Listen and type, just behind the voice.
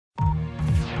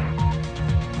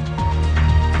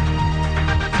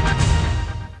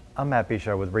I'm Matt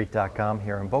Bishar with REIT.com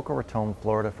here in Boca Raton,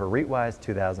 Florida for REITWise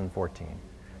 2014.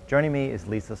 Joining me is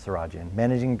Lisa Sarajian,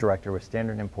 Managing Director with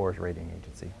Standard & Poor's Rating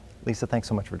Agency. Lisa, thanks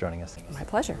so much for joining us. My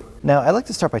pleasure. Now, I'd like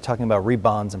to start by talking about REIT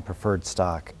bonds and preferred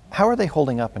stock. How are they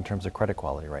holding up in terms of credit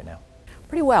quality right now?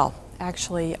 Pretty well.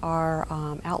 Actually, our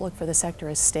outlook for the sector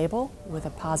is stable with a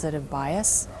positive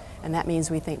bias, and that means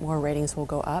we think more ratings will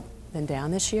go up than down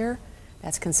this year.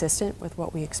 That's consistent with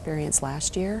what we experienced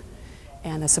last year.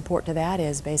 And the support to that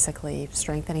is basically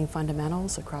strengthening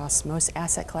fundamentals across most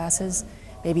asset classes,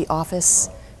 maybe office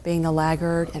being the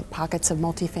laggard and pockets of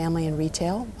multifamily and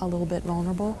retail a little bit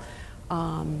vulnerable.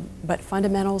 But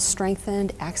fundamentals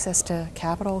strengthened, access to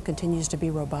capital continues to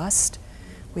be robust.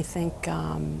 We think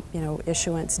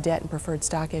issuance, debt and preferred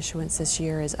stock issuance this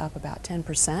year is up about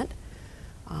 10%.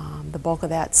 The bulk of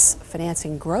that's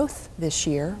financing growth this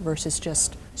year versus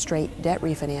just straight debt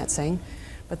refinancing.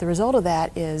 But the result of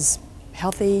that is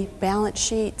healthy balance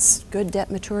sheets, good debt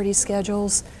maturity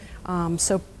schedules,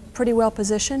 so pretty well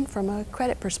positioned from a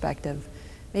credit perspective.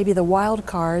 Maybe the wild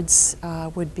cards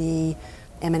would be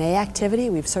M&A activity.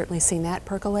 We've certainly seen that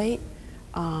percolate,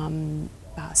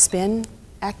 spin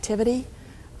activity,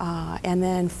 and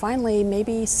then finally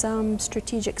maybe some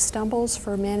strategic stumbles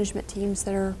for management teams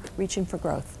that are reaching for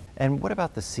growth. And what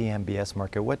about the CMBS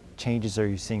market? What changes are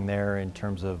you seeing there in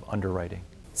terms of underwriting?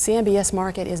 CMBS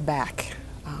market is back.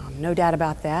 No doubt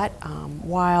about that.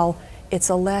 While it's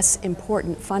a less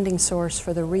important funding source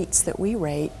for the REITs that we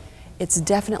rate, it's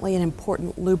definitely an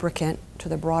important lubricant to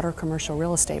the broader commercial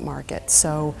real estate market.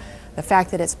 So the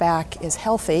fact that it's back is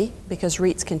healthy because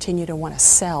REITs continue to want to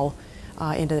sell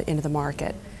into the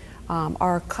market.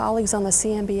 Our colleagues on the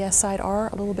CMBS side are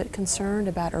a little bit concerned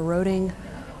about eroding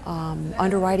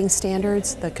underwriting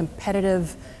standards.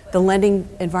 The lending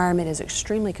environment is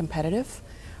extremely competitive.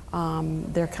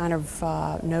 They're kind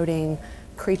of noting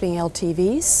creeping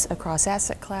LTVs across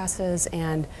asset classes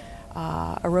and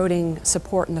eroding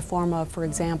support in the form of, for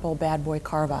example, bad boy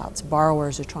carve-outs.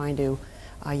 Borrowers are trying to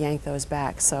yank those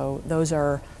back. So those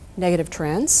are negative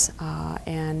trends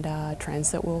and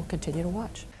trends that we'll continue to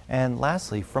watch. And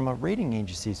lastly, from a rating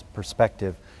agency's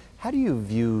perspective, how do you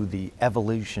view the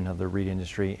evolution of the REIT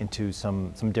industry into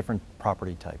some different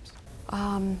property types?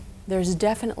 There's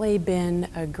definitely been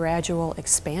a gradual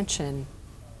expansion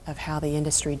of how the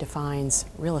industry defines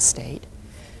real estate.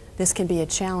 This can be a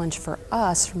challenge for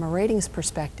us from a ratings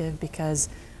perspective because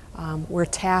we're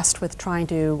tasked with trying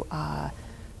to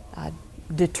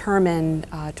determine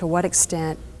to what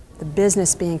extent the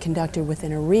business being conducted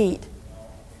within a REIT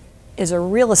is a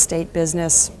real estate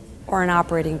business or an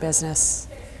operating business.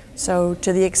 So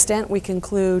to the extent we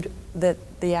conclude that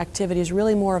the activity is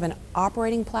really more of an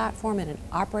operating platform and an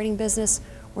operating business,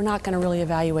 we're not going to really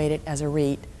evaluate it as a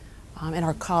REIT. And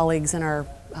our colleagues in our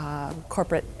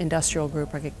corporate industrial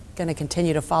group are going to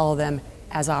continue to follow them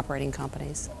as operating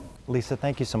companies. Lisa,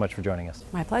 thank you so much for joining us.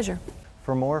 My pleasure.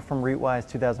 For more from REITWise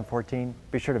 2014,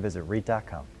 be sure to visit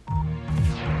REIT.com.